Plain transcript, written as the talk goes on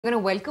going to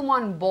welcome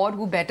on board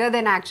who better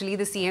than actually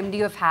the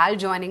CMD of HAL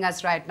joining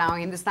us right now,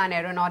 Hindustan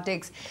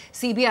Aeronautics,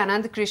 B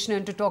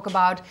Ananthakrishnan, to talk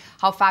about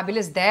how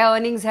fabulous their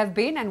earnings have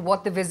been and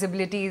what the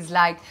visibility is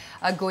like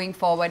going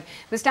forward.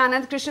 Mr.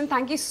 Ananthakrishnan,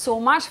 thank you so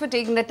much for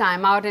taking the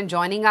time out and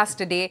joining us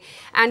today.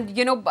 And,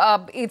 you know,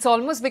 it's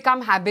almost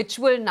become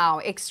habitual now.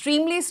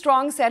 Extremely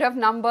strong set of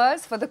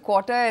numbers for the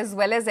quarter as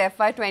well as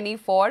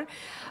FY24.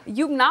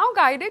 You've now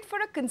guided for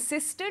a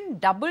consistent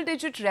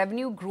double-digit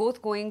revenue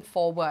growth going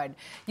forward.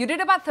 You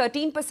did about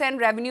 13%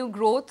 revenue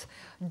growth.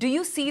 Do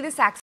you see this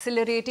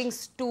accelerating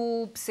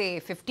to, say,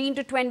 15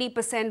 to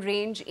 20%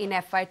 range in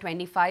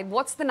FY25?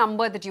 What's the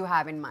number that you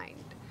have in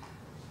mind?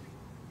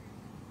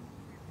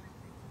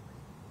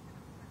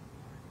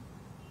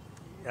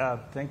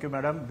 Thank you,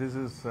 madam. This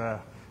is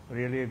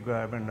really,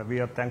 we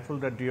are thankful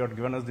that you have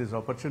given us this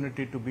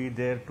opportunity to be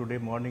there today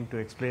morning to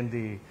explain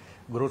the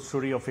growth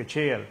story of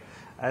HAL.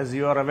 As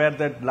you are aware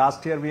that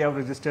last year we have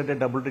registered a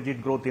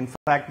double-digit growth. In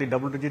fact, the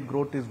double-digit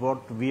growth is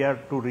what we are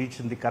to reach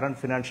in the current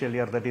financial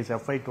year, that is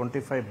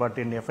FY25, but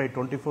in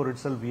FY24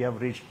 itself we have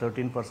reached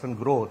 13%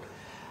 growth.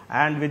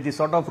 And with the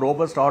sort of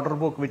robust order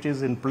book which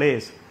is in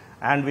place,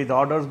 and with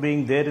orders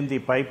being there in the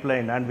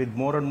pipeline, and with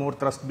more and more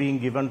thrust being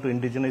given to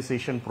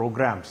indigenization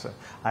programs,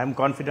 I am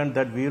confident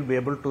that we will be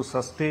able to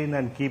sustain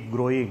and keep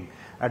growing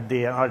at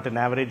an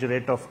average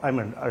rate of,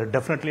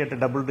 definitely at a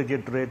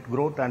double-digit rate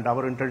growth. And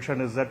our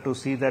intention is that to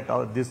see that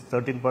this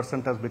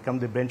 13% has become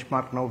the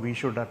benchmark. Now we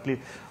should at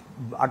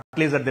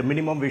least at the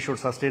minimum we should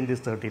sustain this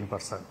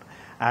 13%.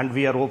 And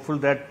we are hopeful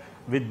that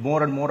with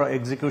more and more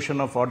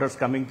execution of orders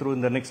coming through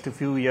in the next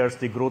few years,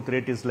 the growth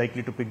rate is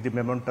likely to pick the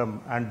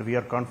momentum, and we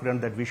are confident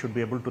that we should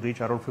be able to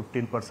reach around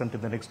 15% in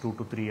the next 2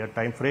 to 3 year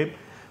time frame.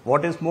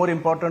 What is more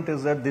important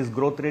is that this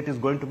growth rate is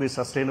going to be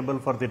sustainable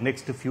for the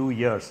next few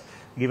years,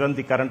 given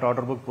the current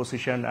order book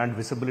position and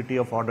visibility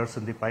of orders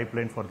in the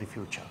pipeline for the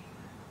future.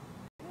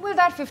 Will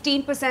that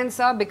 15%,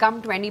 sir,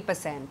 become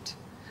 20%?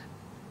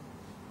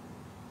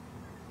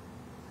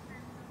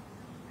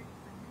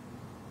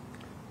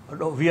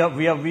 No,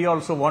 we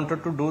also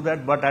wanted to do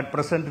that, but at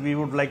present we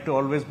would like to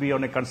always be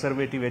on a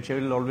conservative.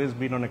 HAL will always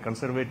be on a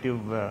conservative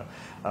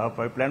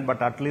pipeline,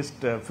 but at least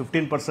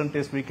 15%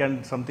 is we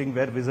can something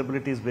where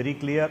visibility is very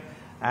clear.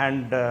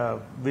 And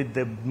with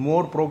the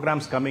more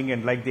programs coming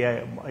in, like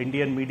the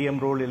Indian medium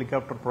role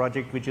helicopter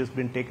project which has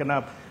been taken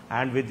up,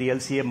 and with the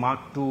LCA Mark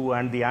II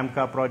and the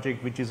AMCA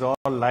project which is all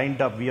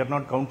lined up, we are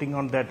not counting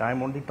on that. I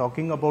am only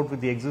talking about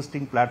with the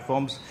existing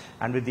platforms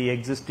and with the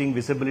existing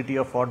visibility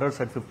of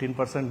orders at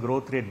 15%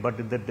 growth rate. But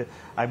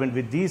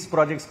with these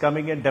projects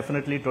coming in,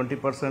 definitely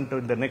 20%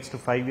 in the next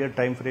 5 year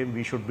time frame,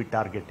 we should be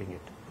targeting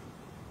it.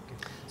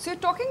 So you're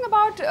talking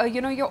about,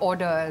 your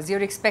orders.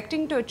 You're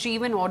expecting to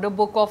achieve an order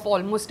book of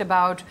almost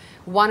about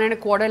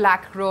 1.25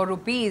 lakh crore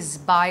rupees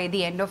by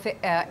the end of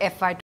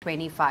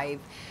FY25.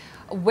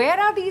 Where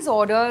are these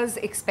orders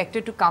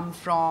expected to come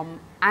from?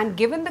 And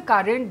given the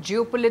current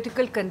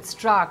geopolitical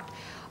construct,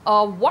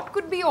 what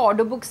could be your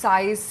order book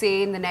size,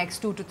 say, in the next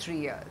 2 to 3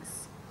 years?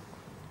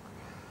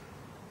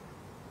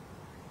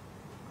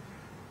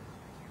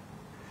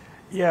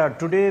 Yeah,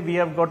 today we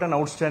have got an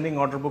outstanding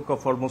order book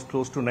of almost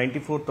close to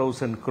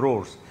 94,000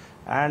 crores.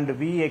 And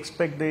we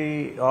expect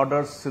the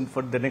orders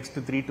for the next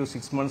 3 to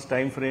 6 months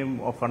time frame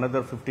of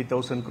another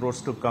 50,000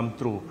 crores to come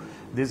through.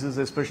 This is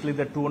especially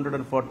the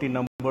 240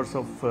 numbers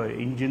of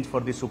engines for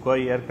the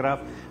Sukhoi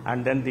aircraft,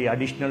 and then the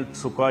additional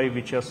Sukhoi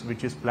which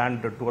is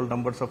planned, 12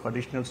 numbers of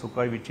additional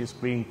Sukhoi which is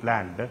being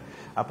planned.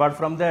 Apart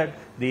from that,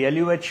 the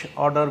LUH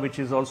order which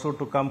is also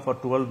to come for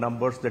 12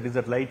 numbers, that is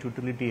a light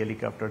utility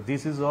helicopter.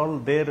 This is all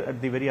there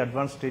at the very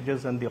advanced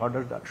stages, and the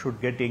order should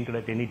get inked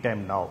at any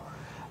time now.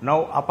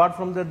 Now, apart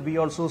from that, we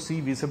also see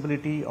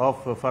visibility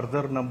of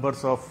further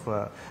numbers of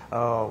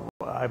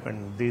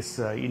these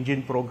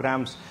engine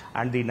programs,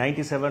 and the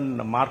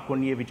 97 Mark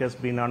 1A which has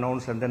been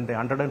announced, and then the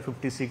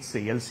 156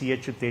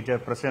 LCH Teja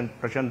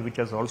Prashant which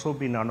has also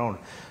been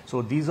announced.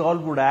 So these all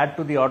would add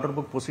to the order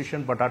book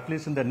position, but at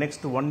least in the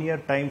next 1 year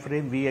time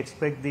frame, we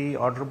expect the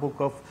order book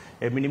of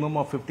a minimum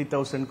of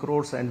 50,000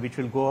 crores, and which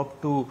will go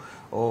up to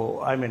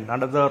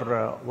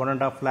another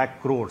 1.5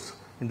 lakh crores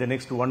in the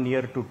next 1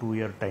 year to 2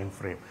 year time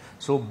frame.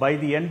 So by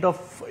the end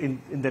of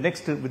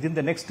within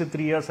the next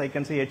 3 years, I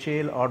can say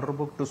HAL order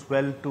book to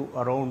swell to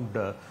around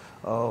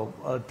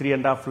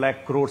 3.5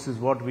 lakh crores is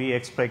what we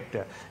expect,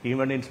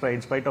 even in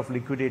spite of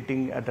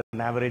liquidating at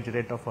an average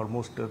rate of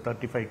almost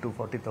 35 to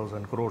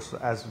 40,000 crores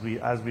as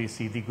we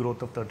see the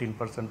growth of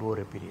 13%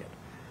 over a period.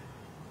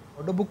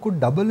 Order book could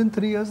double in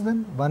 3 years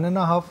then?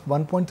 1.5,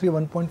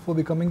 1.3, 1.4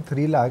 becoming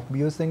 3 lakh.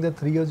 We are saying that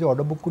 3 years your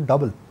order book could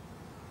double.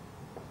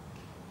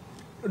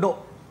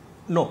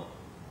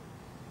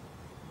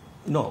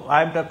 No,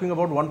 I am talking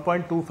about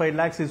 1.25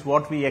 lakhs is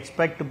what we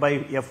expect by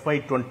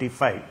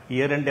FY25,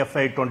 year-end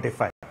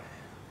FY25.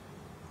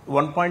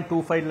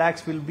 1.25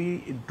 lakhs will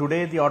be,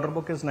 today the order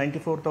book is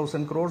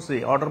 94,000 crores,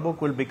 the order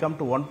book will become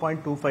to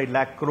 1.25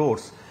 lakh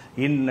crores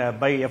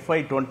by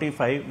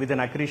FY25 with an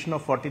accretion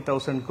of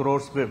 40,000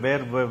 crores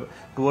where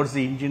towards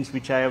the engines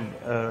which I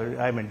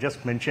have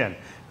just mentioned.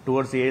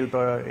 towards the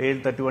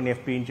AL31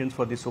 FP engines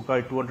for the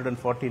Sukhoi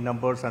 240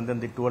 numbers and then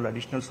the 12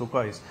 additional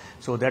Sukhois.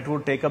 So that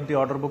would take up the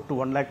order book to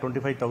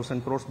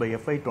 1,25,000 crores by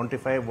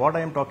FY25. What I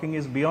am talking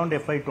is beyond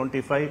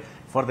FY25,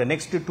 for the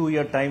next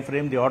 2-year time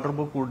frame, the order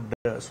book would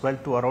swell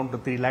to around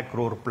 3 lakh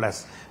crore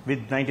plus,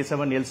 with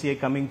 97 LCA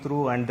coming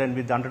through, and then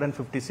with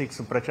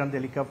 156 Prachand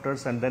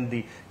helicopters, and then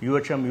the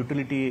UHM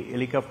utility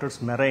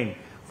helicopters marine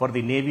for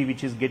the Navy,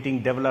 which is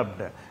getting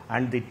developed,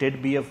 and the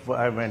TED-BF,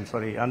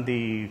 and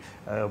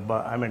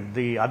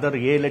the other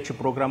ALH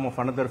program of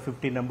another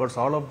 50 numbers.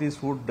 All of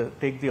these would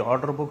take the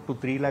order book to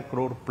 3 lakh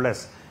crore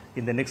plus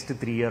in the next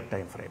 3-year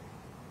time frame.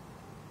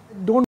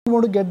 Don't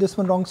want to get this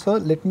one wrong, sir.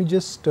 Let me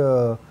just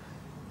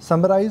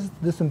summarize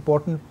this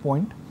important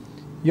point.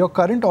 Your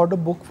current order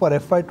book for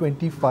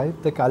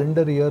FY25, the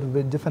calendar year,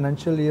 with the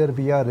financial year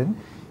we are in,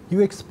 you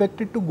expect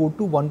it to go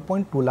to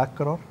 1.2 lakh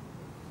crore.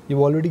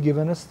 You've already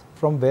given us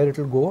from where it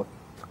will go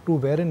to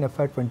where in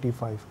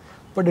FY25.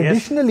 But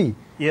additionally,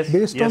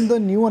 based on the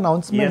new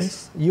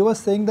announcements, you are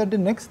saying that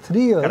in the next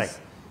 3 years,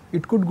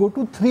 it could go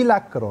to 3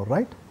 lakh crore,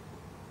 right?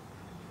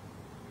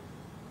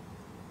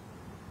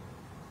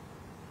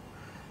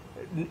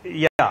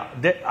 Yeah,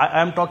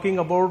 I am talking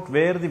about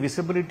where the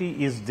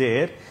visibility is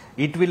there.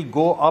 It will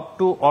go up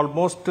to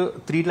almost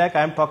 3 lakh.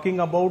 I am talking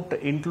about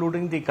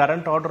including the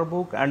current order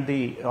book and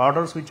the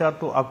orders which are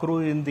to accrue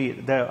in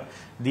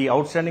the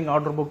outstanding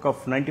order book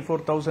of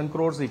 94,000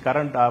 crores, the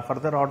current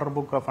further order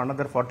book of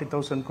another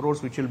 40,000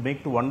 crores, which will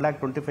make to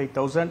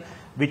 1,25,000,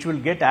 which will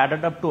get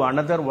added up to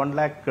another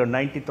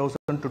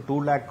 1,90,000 to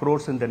 2 lakh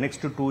crores in the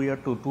next 2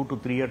 to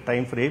 3 year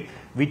time frame,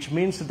 which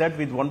means that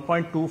with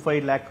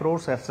 1.25 lakh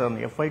crores as on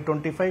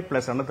FY25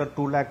 plus another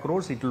 2 lakh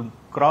crores, it will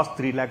cross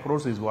 3 lakh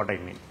crores is what I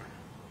mean.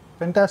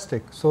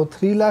 Fantastic. So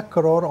 3 lakh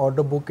crore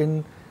order book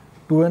in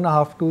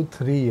 2.5 to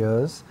 3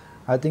 years.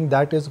 I think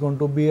that is going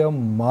to be a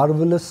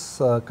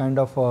marvelous kind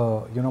of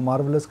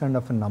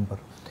a number.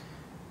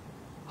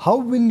 How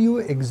will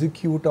you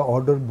execute an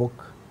order book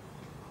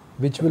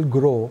which will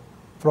grow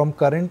from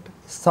current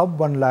sub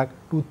 1 lakh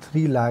to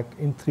 3 lakh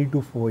in 3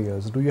 to 4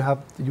 years?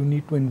 You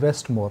need to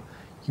invest more,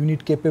 you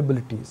need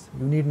capabilities,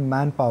 you need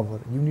manpower,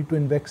 you need to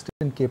invest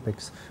in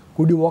capex.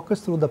 Could you walk us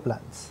through the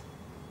plans?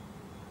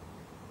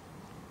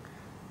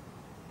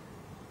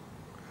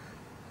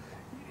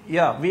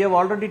 Yeah, we have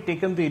already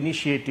taken the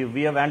initiative.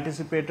 We have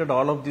anticipated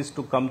all of this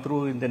to come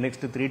through in the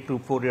next 3 to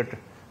 4 years.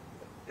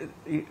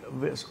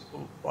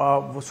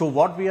 So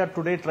what we are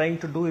today trying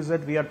to do is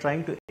that we are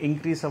trying to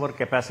increase our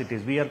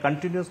capacities. We are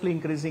continuously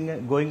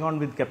going on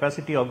with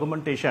capacity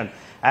augmentation.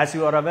 As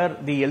you are aware,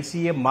 the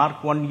LCA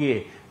Mark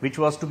 1A, which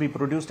was to be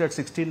produced at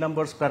 16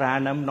 numbers per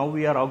annum, now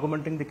we are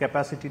augmenting the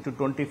capacity to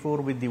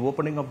 24 with the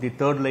opening of the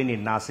third line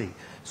in Nashik.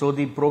 So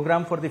the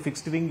program for the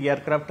fixed wing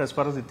aircraft as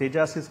far as the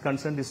Tejas is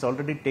concerned is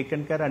already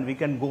taken care, and we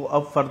can go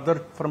up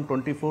further from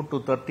 24 to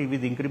 30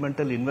 with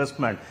incremental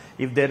investment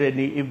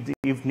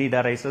if need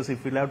arises,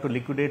 if we'll have to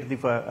liquidate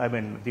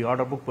the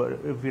order book,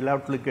 if we'll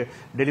have to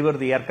deliver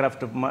the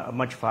aircraft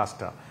much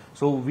faster.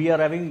 So we are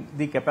having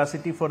the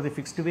capacity for the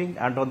fixed wing,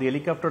 and on the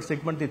helicopter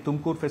segment, the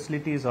Tumkur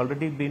facility is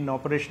already been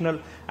operational,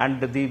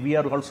 and we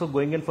are also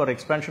going in for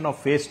expansion of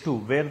phase 2,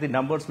 where the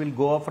numbers will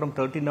go up from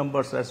 30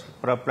 numbers as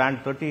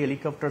planned, 30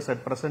 helicopters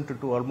at present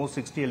to almost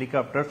 60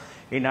 helicopters,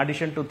 in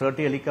addition to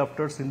 30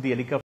 helicopters in the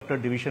helicopter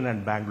division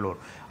and Bangalore.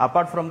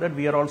 Apart from that,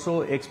 we are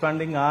also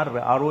expanding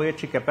our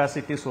ROH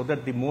capacity so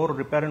that the more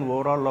repair and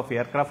overhaul of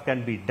aircraft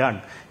can be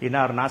done in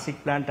our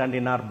Nashik plant and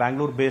in our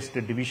Bangalore-based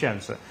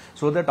divisions.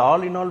 So that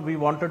all in all, we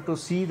wanted to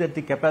see that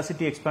the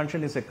capacity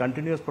expansion is a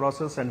continuous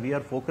process, and we are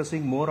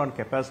focusing more on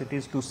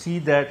capacities to see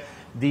that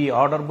the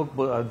order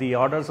book, the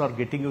orders are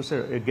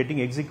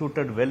getting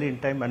executed well in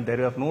time, and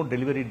there are no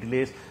delivery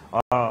delays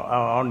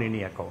on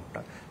any account.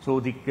 So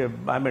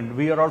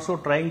we are also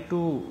trying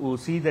to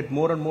see that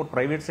more and more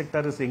private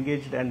sector is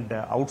engaged, and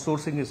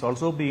outsourcing is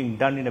also being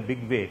done in a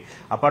big way,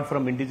 apart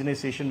from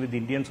indigenization with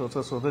Indian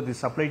sources, so that the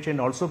supply chain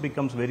also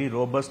becomes very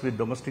robust with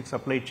domestic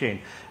supply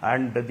chain,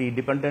 and the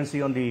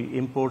dependency on the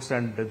imports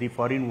and the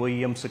foreign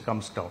OEMs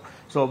comes down.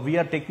 So we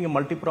are taking a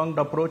multi-pronged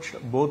approach,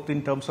 both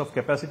in terms of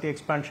capacity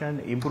expansion,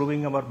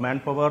 improving our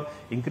manpower,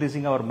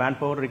 increasing our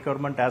manpower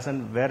requirement as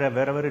and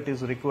wherever it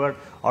is required,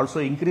 also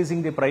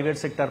increasing the private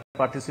sector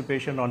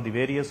participation on the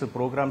various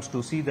programs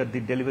to see that the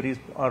deliveries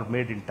are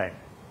made in time.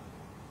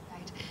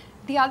 Right.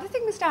 The other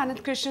thing, Mr.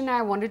 Ananthakrishnan,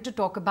 I wanted to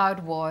talk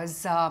about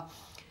was,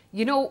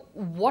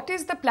 what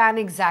is the plan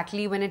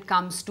exactly when it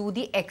comes to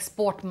the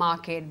export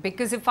market?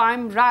 Because if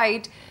I'm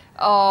right,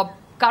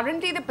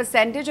 currently the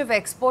percentage of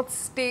export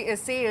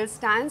sales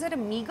stands at a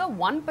meager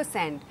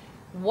 1%.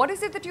 What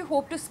is it that you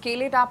hope to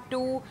scale it up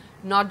to,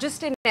 not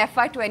just in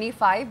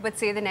FY25, but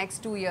say the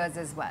next 2 years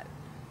as well?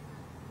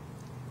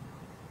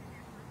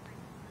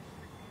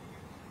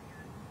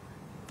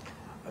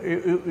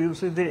 You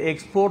see, the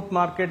export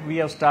market, we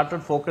have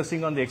started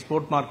focusing on the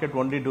export market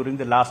only during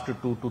the last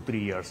 2 to 3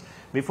 years.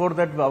 Before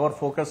that, our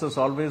focus has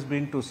always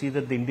been to see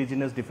that the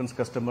indigenous defense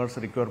customers'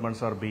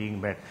 requirements are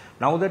being met.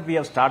 Now that we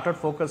have started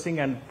focusing,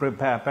 and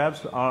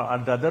perhaps the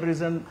other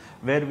reason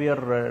where we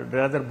are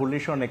rather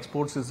bullish on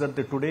exports is that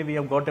today we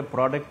have got a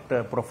product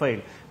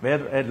profile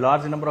where a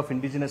large number of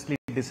indigenously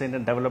designed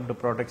and developed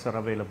products are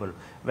available.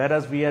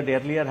 Whereas we had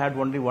earlier had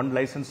only one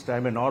licensed,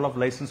 all of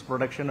licensed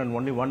production and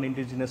only one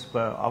indigenous,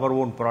 our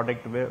own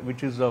product,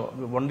 which is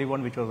only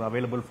one which was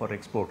available for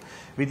export.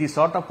 With the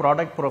sort of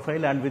product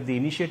profile and with the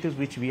initiatives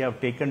which we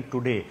have taken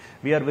today,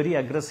 we are very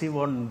aggressive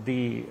on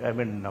the,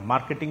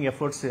 marketing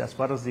efforts as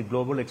far as the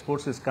global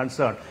exports is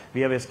concerned.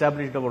 We have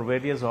established our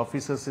various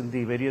offices in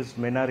the various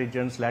MENA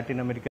regions,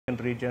 Latin American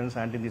regions,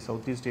 and in the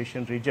Southeast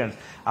Asian regions.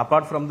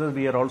 Apart from this,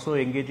 we are also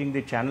engaging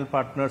the channel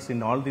partners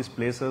in all these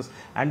places,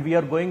 and we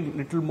are going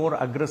little more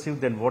aggressive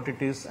than what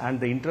it is, and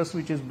the interest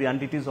which is,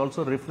 and it is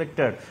also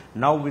reflected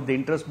now with the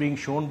interest being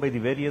shown by the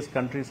various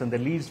countries and the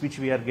leads which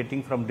we are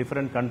getting from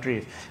different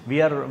countries.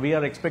 We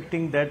are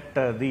expecting that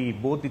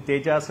both the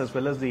Tejas as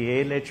well as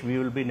the ALH, we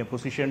will be in a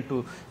position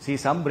to see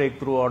some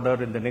breakthrough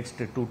order in the next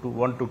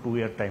 1 to 2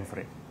 year time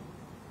frame.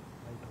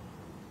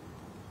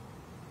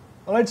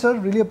 All right, sir,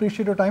 really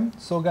appreciate your time.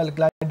 So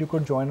glad you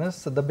could join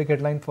us. The big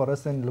headline for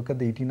us and look at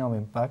the 18-hour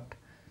impact.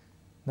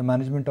 The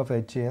management of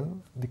HAL,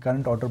 the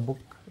current order book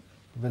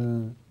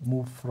will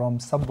move from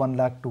sub 1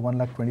 lakh to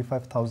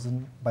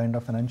 1,25,000 by end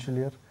of financial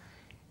year.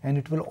 And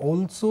it will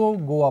also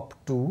go up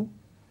to...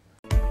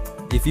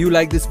 If you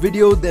like this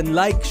video, then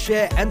like,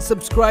 share and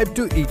subscribe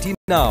to ET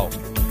Now.